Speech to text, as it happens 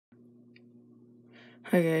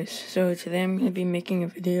Hi guys, so today I'm going to be making a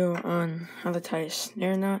video on how to tie a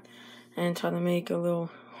snare knot and how to make a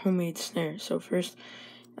little homemade snare. So first,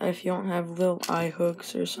 if you don't have little eye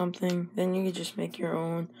hooks or something, then you can just make your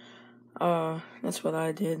own. That's what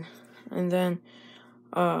I did. And then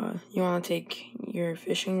you want to take your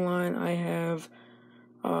fishing line. I have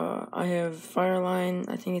fire line.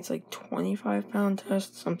 I think it's like 25-pound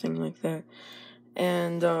test, something like that.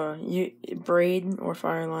 And you braid or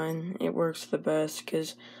fire line, it works the best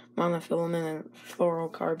because monofilament and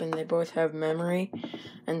fluorocarbon, they both have memory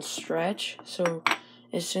and stretch. So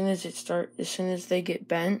as soon as they get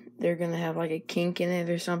bent, they're gonna have like a kink in it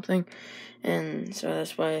or something. And so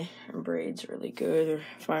that's why braid's really good, or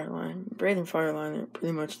fire line. Braid and fire line are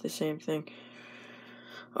pretty much the same thing.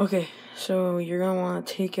 Okay, so you're gonna want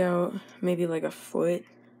to take out maybe like a foot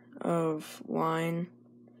of line.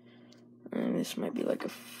 And this might be like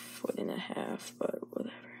 1.5 feet, but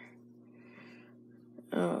whatever.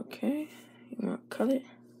 Okay, you want to cut it.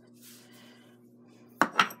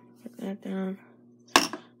 Put that down.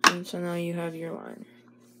 And so now you have your line.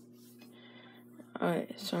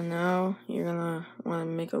 Alright, so now you're gonna want to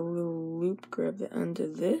make a little loop. Grab the end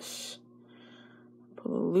of this.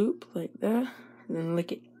 Pull a loop like that. And then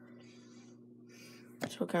lick it.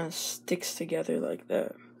 So it kind of sticks together like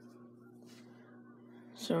that.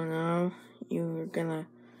 So now you're gonna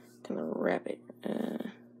wrap it,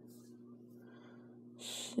 kind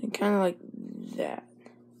of like that.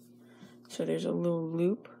 So there's a little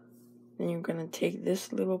loop. Then you're gonna take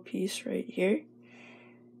this little piece right here.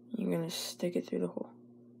 You're gonna stick it through the hole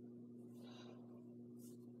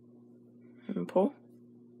and pull.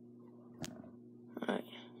 Alright,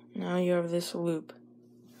 now you have this loop.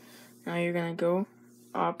 Now you're gonna go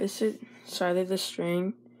opposite side of the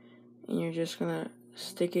string, and you're just gonna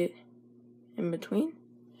stick it in between,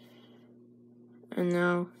 and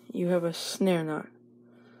now you have a snare knot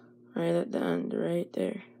right at the end, right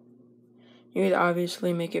there. You would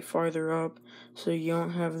obviously make it farther up so you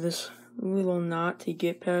don't have this little knot to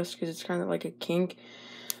get past, because it's kind of like a kink,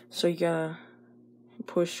 so you gotta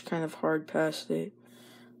push kind of hard past it.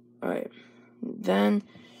 Alright, then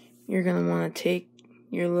you're gonna want to take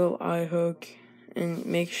your little eye hook and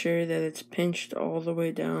make sure that it's pinched all the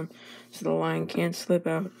way down so the line can't slip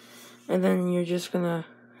out. And then you're just gonna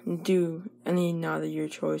do any knot of your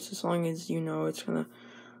choice, as long as you know it's gonna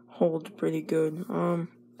hold pretty good. I'm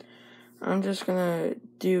just gonna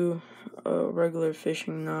do a regular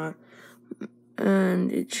fishing knot,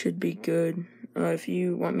 and it should be good. If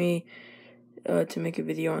you want me to make a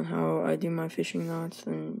video on how I do my fishing knots,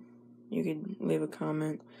 then you could leave a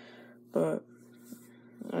comment. But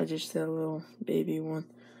I just did a little baby one.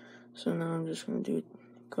 So now I'm just going to do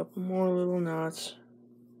a couple more little knots.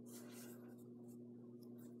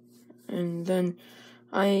 And then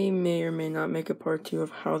I may or may not make a part 2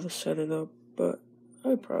 of how to set it up, but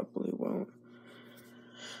I probably won't.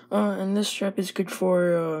 And this strap is good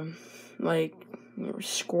for like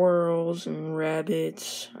squirrels and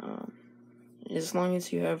rabbits. As long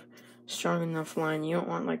as you have strong enough line. You don't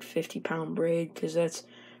want like 50-pound braid, because that's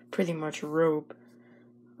pretty much rope.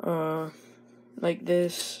 Like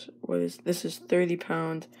this, this is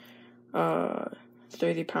 30-pound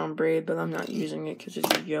braid, but I'm not using it because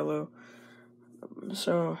it's yellow.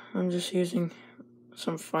 So I'm just using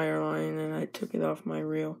some fire line, and I took it off my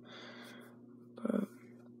reel.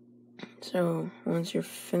 So once you're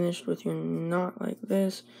finished with your knot like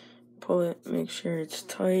this, pull it, make sure it's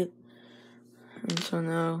tight. And so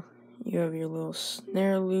now you have your little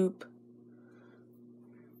snare loop.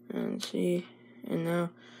 And see, and now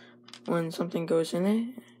when something goes in it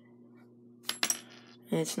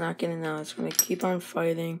and it's not getting out, it's going to keep on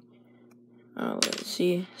fighting.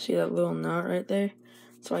 See that little knot right there?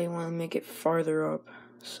 That's why you want to make it farther up.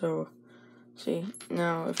 So see,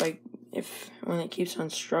 now if when it keeps on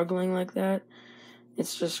struggling like that,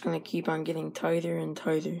 it's just going to keep on getting tighter and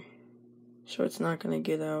tighter, so it's not going to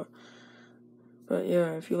get out. But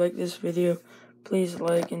yeah, if you like this video, please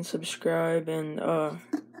like and subscribe, and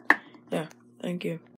yeah, thank you.